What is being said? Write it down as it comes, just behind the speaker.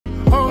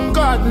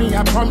about me,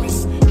 I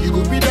promise. You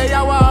will be there,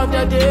 y'all of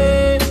the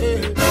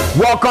day.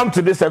 Welcome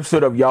to this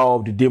episode of Y'all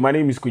of the Day. My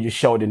name is Kuji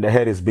Sheldon. The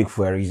head is big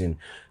for a reason.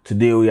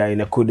 Today we are in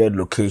a coded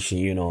location.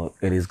 You know,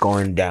 it is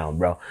going down,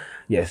 bro.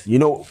 Yes, you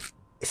know,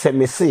 say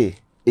me say,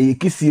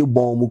 if you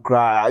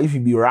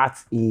be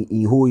rats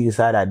in who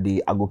inside that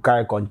day, I go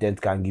carry content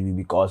can give you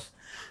because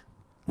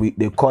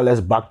they call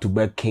us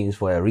back-to-back kings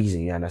for a reason.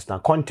 You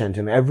understand? Content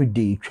and every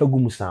day.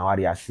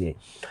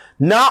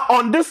 Now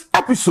on this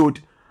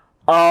episode,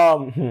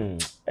 hey.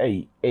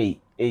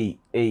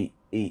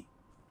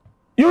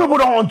 You people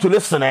don't want to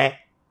listen, eh?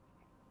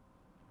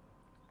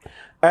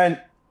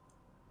 And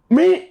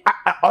me,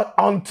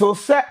 until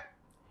set,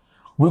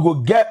 we go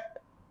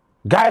get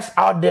guys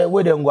out there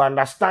where they go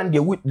understand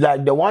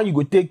like the one you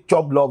go take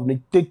chop love, they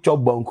take chop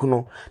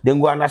bankuno, then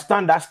go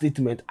understand that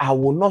statement. I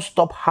will not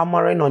stop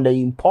hammering on the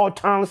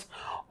importance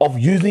of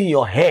using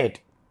your head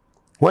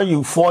when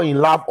you fall in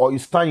love or you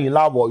stand in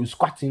love or you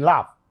squat in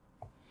love.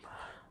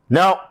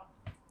 Now,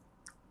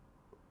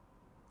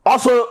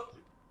 also,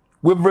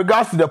 with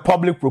regards to the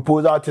public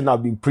proposal thing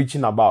I've been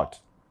preaching about,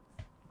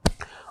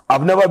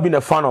 I've never been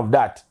a fan of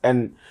that.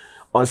 And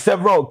on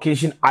several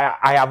occasions,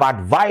 I have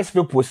advised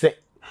people, say,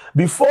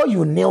 before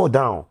you kneel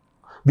down,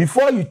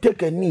 before you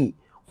take a knee,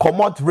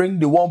 come out, ring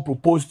the one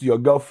proposed to your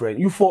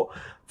girlfriend.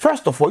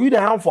 First of all, you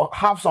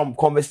have some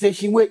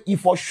conversation where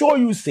if for sure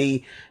you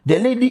say the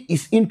lady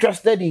is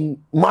interested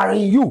in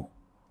marrying you.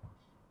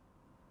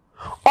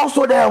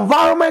 Also, the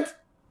environment,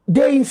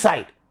 they're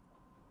inside.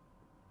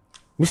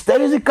 Mr.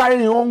 Easy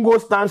carrying your own go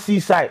stand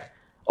seaside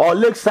or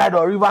lakeside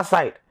or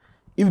riverside.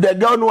 If the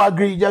girl no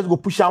agree, you just go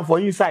push on for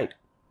inside.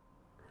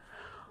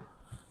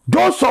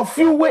 Those of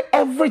you where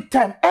every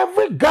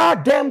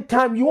goddamn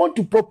time you want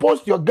to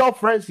propose to your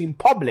girlfriends in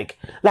public,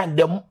 like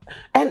the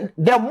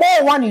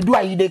more one you do,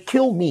 they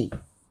kill me.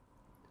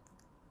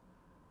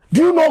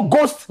 Do you know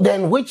ghosts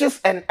then witches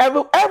and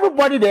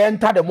everybody they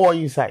enter the more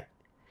inside?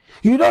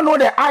 You don't know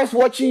the eyes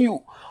watching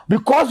you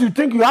because you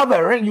think you have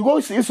a ring. You go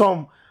see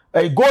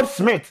a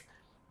goldsmith.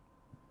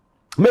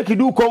 Make you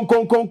do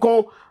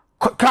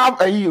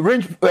carve a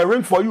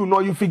ring for you.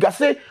 No, you figure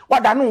say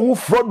what I know who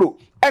Frodo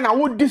and I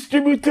would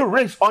distribute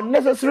rings,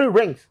 unnecessary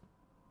rings.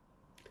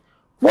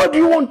 What do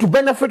you want to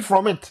benefit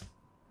from it?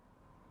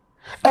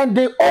 And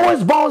they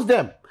always bounce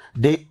them.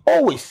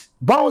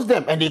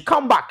 And they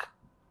come back.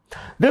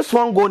 This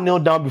one go kneel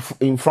down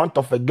in front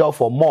of a girl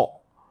for more.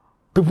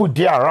 People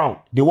there around,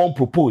 they won't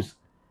propose.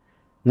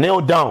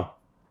 Kneel down.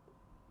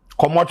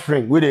 Come out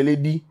ring with a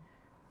lady.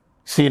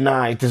 Say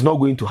nah, it is not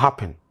going to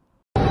happen.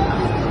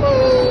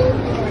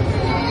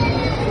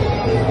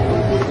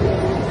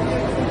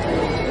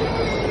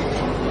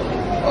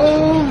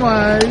 Oh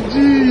my G.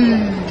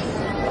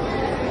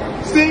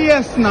 Say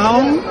yes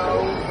now.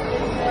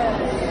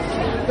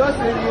 Just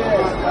say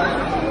yes.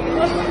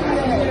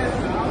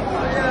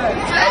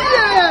 Say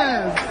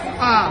yes.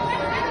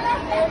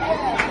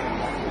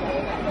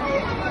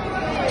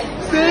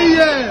 Say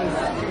yes.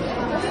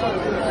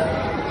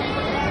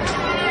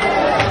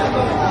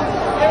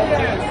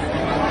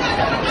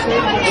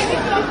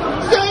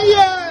 Say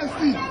yes.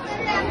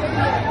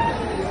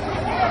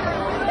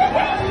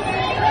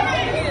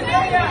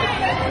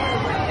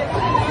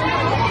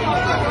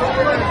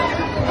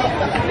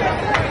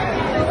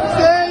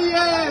 Say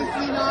yes,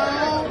 you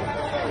know.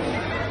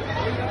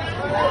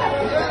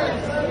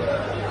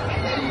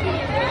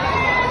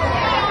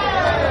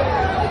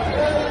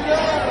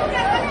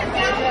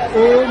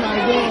 Oh my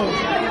God.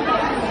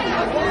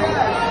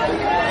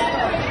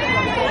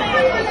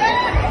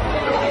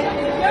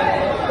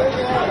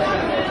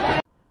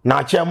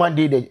 Now, chairman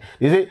did it.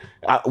 You see,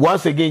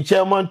 once again,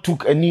 chairman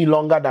took a knee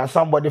longer than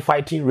somebody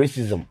fighting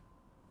racism.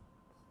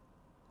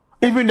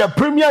 Even the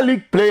Premier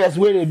League players,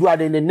 where they do it,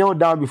 they kneel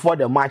down before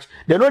the match.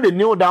 They know they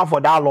kneel down for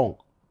that long.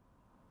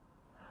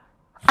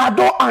 I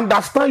don't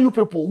understand you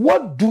people.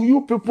 What do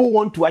you people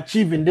want to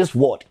achieve in this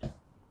world?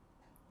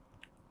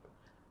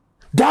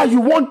 That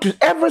you want to,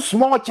 every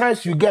small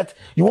chance you get,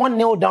 you want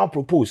kneel down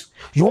propose.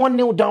 You want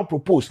kneel down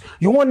propose.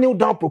 You want kneel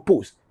down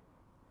propose.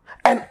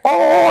 And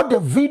all the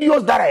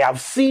videos that I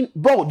have seen,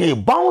 bro, they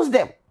bounce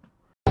them.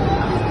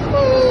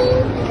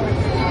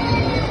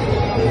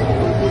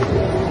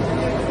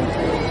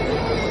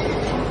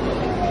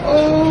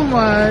 Oh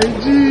my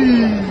G.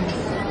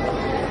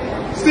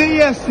 Say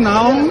yes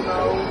now.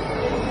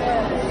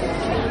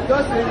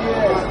 Just say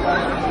yes.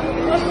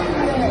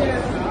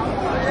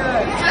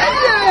 Say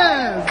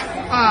yes.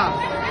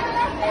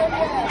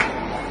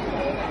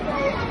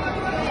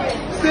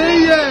 Say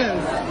yes.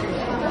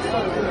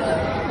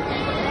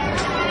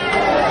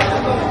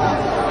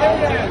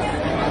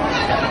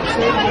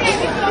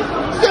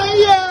 Say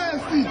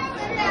yes.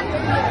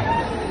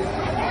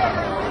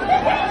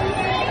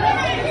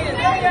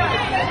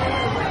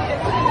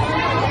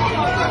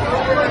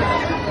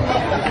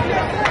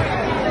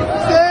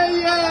 Say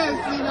yes,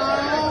 you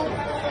know.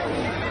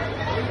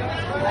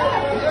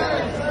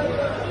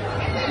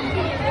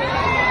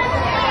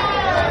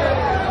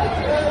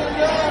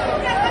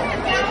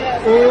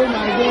 Oh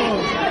my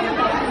God.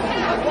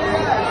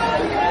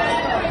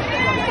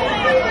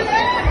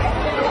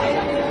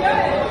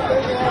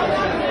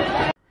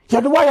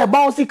 You're the why a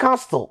bouncy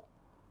castle.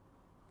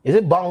 Is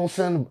it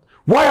bouncing?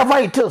 Whatever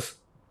it is.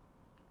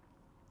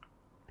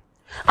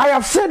 I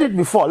have said it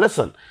before.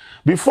 Listen,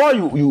 before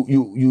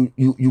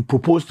you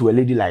propose to a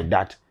lady like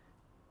that,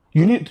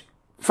 you need,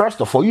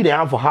 first of all, you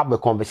have to have a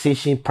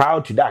conversation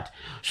prior to that.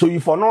 So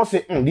if you not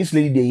say, this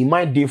lady, they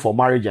might date for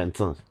marriage and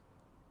things.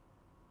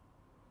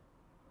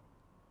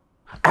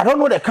 I don't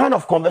know the kind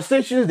of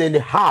conversations they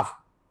have.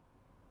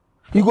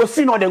 You go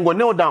see now, then go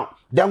kneel down.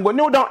 Then go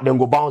kneel down, then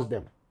go bounce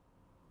them.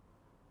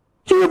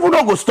 You people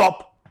don't go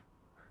stop.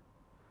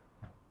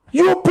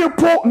 You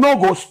people no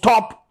go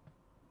stop.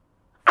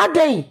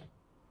 Again,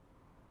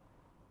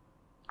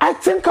 I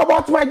think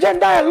about my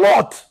gender a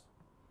lot.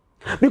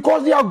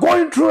 Because they are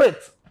going through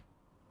it.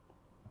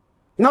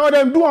 Now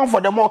them do one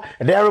for them all.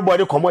 And then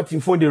everybody come out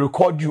in phone, they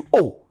record you.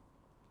 Oh.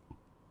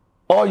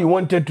 All you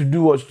wanted to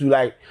do was to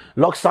like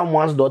lock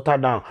someone's daughter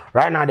down.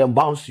 Right now, them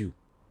bounce you.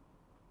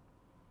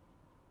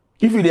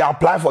 If they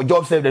apply for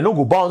job save, they don't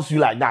go bounce you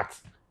like that.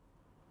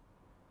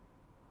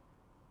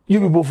 You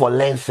people for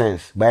learn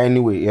sense. But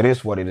anyway, it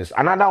is what it is.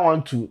 Another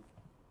one too.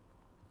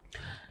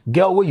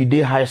 Girl, where you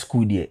did high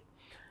school there.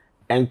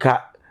 And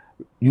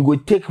you go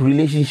take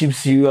relationship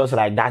serious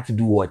like that to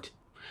do what?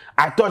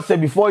 I thought, say,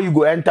 before you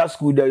go enter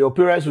school there, your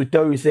parents will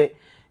tell you, say,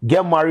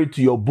 get married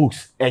to your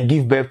books and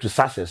give birth to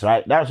success,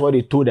 right? That's what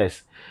they told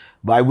us.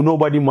 But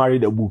nobody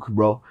married a book,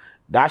 bro.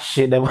 That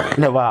shit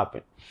never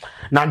happened.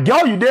 Now,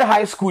 girl, you did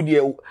high school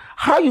there.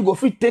 How you go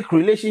fit take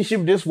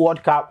relationship this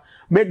World Cup,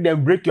 make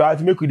them break your heart,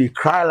 make you they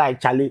cry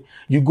like Charlie.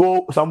 You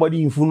go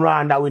somebody in funeral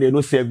and that way they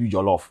don't serve you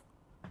your love.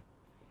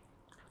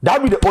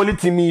 That be the only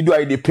thing me do.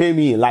 They pay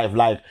me in life.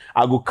 Like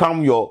I go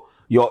come your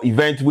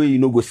event where you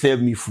know go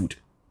serve me food.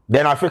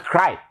 Then I feel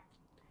cry.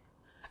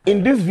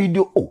 In this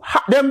video,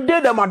 them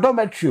did them a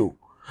dormitory.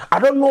 I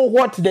don't know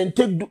what then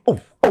take do.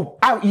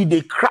 How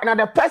they cry. Now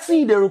the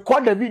person they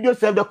record the video,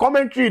 self the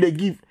commentary they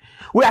give.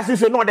 We are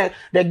say no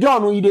the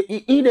girl no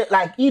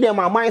either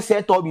my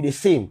mindset all be the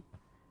same.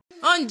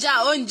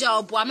 Onja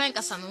obo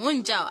amenka sanu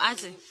onja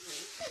ate.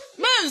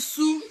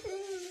 Mensu.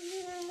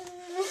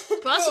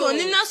 Plus one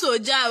in na so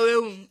ja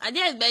we. I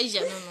dey be je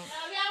no.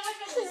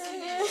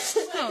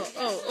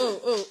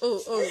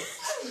 Oh.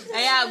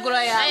 Aya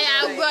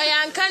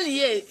agroya nkan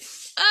ye.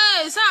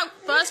 Sa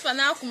prosper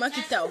na akuma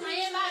kita o.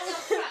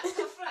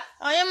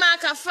 Oye ma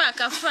kafa.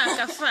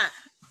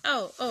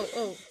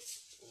 Oh.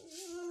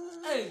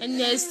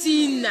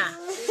 Enestina.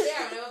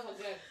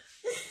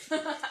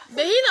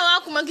 Behina wa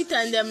akuma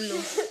kita ndem no.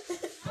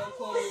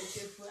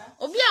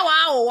 Obi a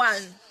wa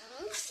one.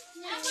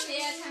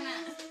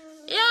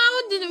 Yeah,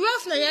 what did the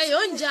rough na ya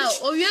onja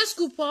o we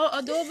school po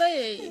odo over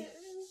ye.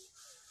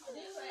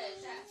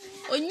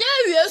 Onya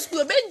we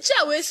school be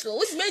ja we school.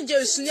 What me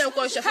je sunu e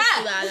ko hwe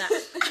fufu ala.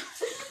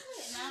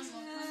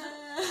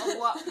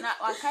 Na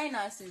wakai na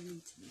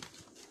asem.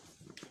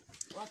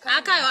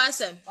 Wakai wa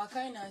asem.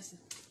 Wakai na asem.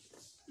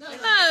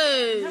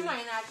 Hey.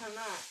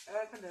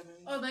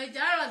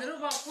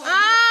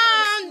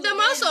 The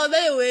most of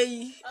the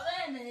way.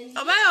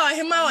 Obey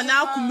him on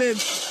now come.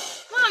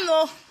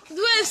 No,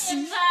 do it.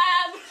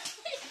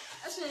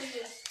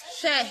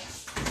 Say,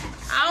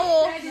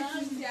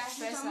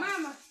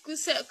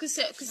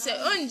 Kuse,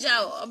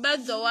 onja,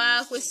 about the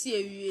wa kwesi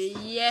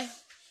ye.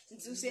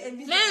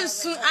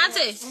 Mensu,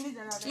 ate,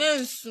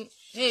 mensu.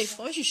 Hey,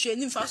 for you should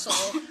him for so.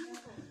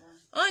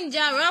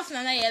 Onja, rough na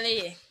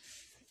yele.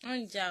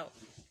 Onja.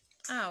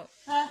 Ow.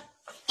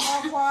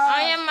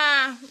 I am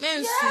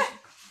mensu.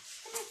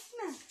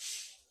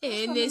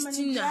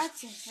 Nestina.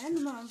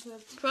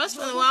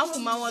 Prosper wa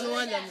kuma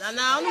one them. And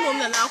now no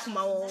na na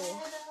kuma wo.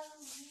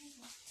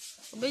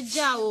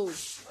 Obeja o.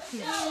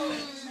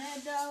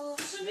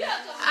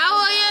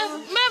 Awoye,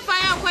 me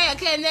fire kwa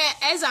ke ne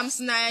exams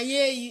na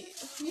ye.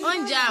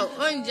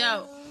 Onja.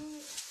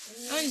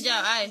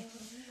 Ai.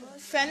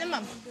 Fene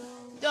mam.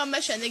 Don't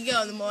mention the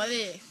girl no more.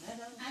 Hey.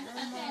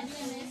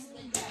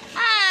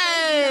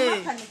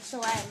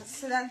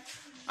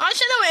 I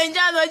should have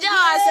enjoyed the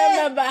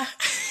job.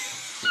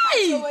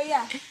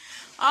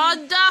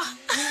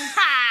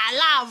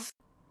 Love.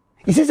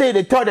 You see, say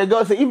they told the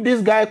girl, say if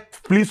this guy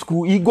please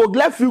school, he go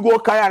left you go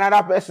carry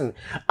another person.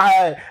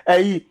 I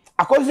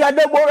consider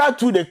the border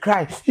to the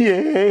cry.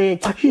 Yeah.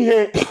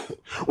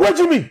 What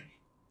do you mean?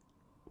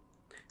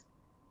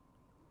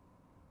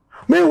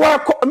 Meanwhile,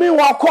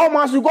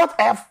 commas you got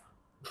F.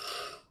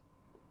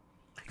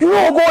 You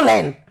don't go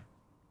learn.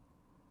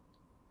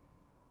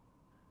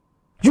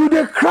 You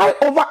they cry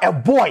over a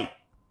boy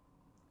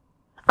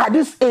at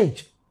this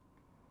age,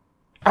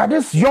 at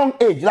this young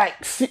age,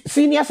 like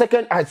senior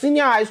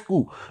high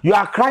school. You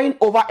are crying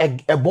over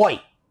a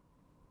boy.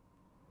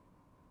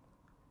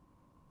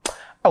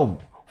 Oh,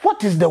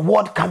 what is the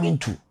world coming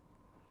to?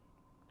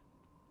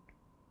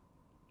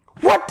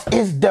 What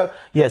is the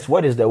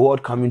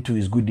world coming to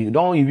is good. You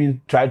don't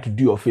even try to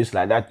do your face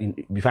like that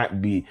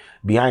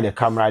behind the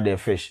camera there,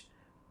 fish.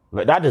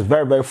 But that is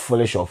very, very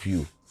foolish of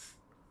you.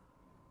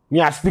 Me,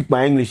 I speak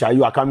my English, and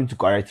you are coming to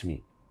correct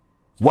me.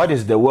 What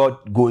is the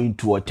world going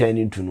to or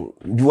turning to know?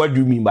 What do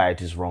you mean by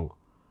it is wrong?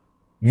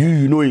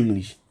 You know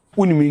English.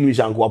 Unim English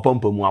and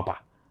Kwapompa Mwapa.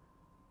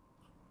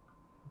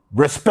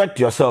 Respect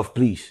yourself,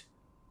 please.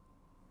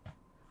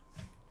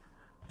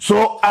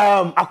 So,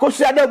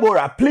 Akosia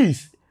Deborah,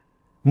 please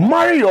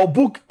marry your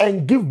book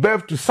and give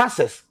birth to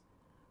success.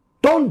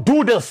 Don't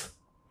do this.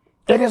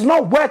 It is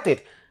not worth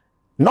it.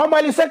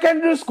 Normally,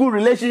 secondary school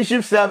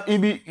relationships have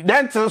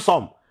then tell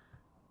some.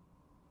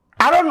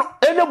 I don't know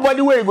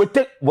anybody where you go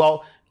take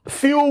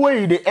few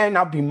way they end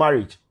up in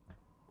marriage.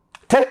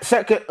 If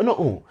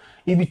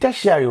you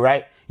tertiary,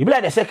 right? You be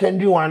like the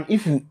secondary one.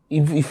 If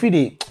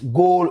they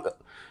go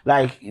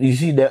like you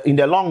see in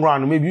the long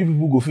run, maybe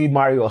people go feel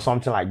marry or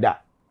something like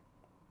that.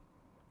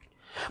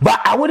 But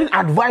I wouldn't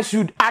advise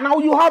you. And now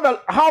you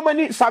have how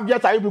many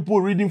subjects are you people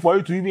reading for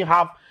you to even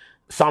have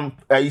some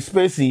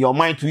space in your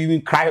mind to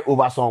even cry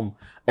over some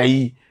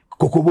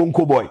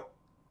Kokobonko boy?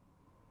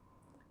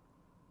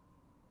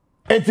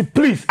 And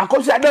please,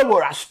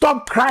 Deborah,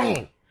 stop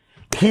crying.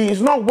 He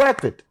is not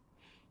worth it.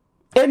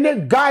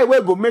 Any guy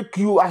will go make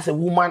you as a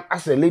woman,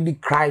 as a lady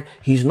cry.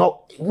 He's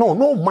not.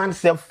 No man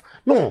self.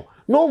 No.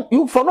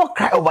 You for not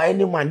cry over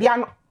any man. They are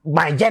not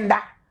my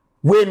gender.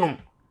 We no.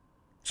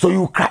 So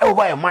you cry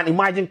over a man.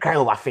 Imagine crying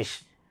over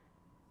fish.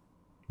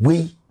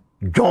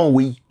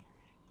 John.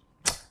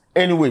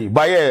 Anyway,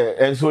 but yeah,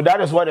 and so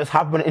that is what is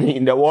happening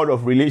in the world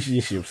of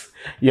relationships.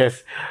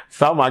 Yes,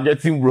 some are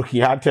getting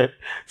broken-hearted,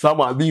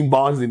 some are being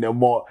bounced in the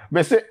mall.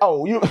 They say,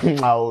 all you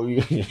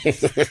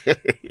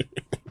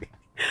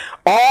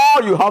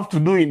have to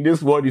do in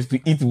this world is to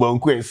eat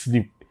banku and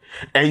sleep,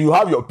 and you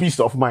have your peace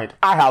of mind.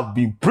 I have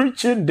been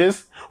preaching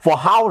this for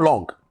how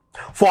long?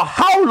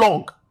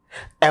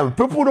 And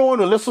people don't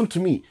want to listen to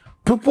me.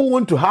 People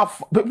want to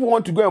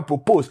go and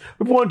propose.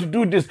 People want to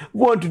do this.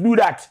 People want to do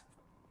that.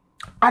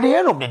 At the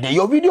end of the day,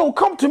 your video will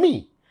come to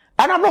me.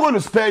 And I'm not going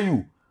to spare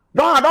you.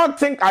 No, I don't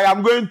think I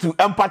am going to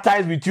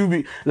empathize with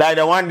you. Like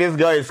the one this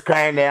girl is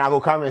crying there, I will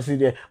come and sit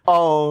there.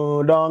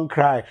 Oh, don't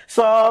cry.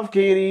 Soft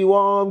kitty,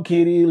 warm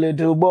kitty,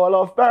 little ball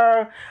of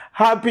purr.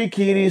 Happy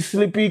kitty,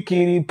 sleepy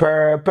kitty,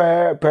 purr,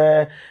 purr,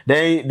 purr.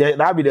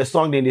 That'll be the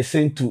song then they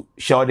sing to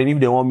Sheldon if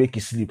they won't make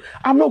you sleep.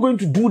 I'm not going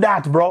to do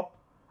that, bro.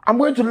 I'm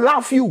going to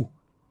laugh you.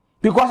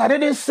 Because I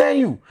didn't say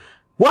you.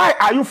 Why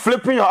are you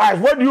flipping your eyes?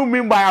 What do you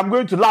mean by I'm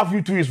going to laugh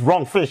you to is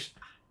wrong, fish?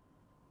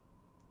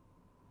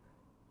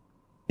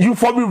 You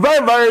for be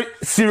very, very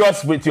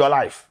serious with your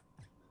life.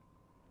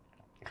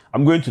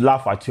 I'm going to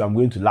laugh at you. I'm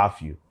going to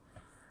laugh you.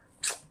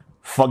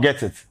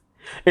 Forget it.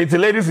 It's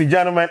ladies and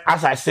gentlemen,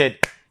 as I said,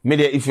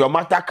 if your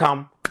matter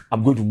come,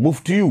 I'm going to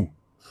move to you.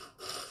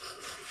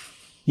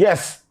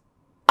 Yes.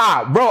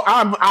 Bro,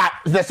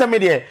 the same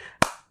media.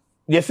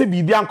 Yes,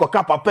 baby, uncle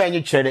papa and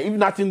you cheddar. If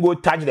nothing go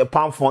touch the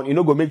palm phone, you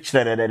know go make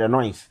cheddar the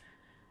noise.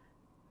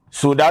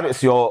 So that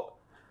is your,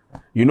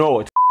 you know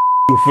what,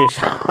 you fish.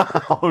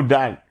 Hold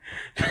on.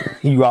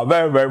 You are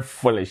very, very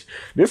foolish.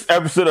 This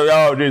episode of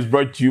Y'all is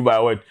brought to you by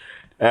what?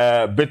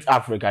 Bit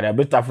Africa. The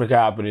Bit Africa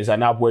app is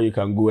an app where you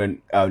can go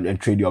and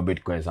trade your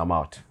bitcoins. I'm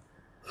out.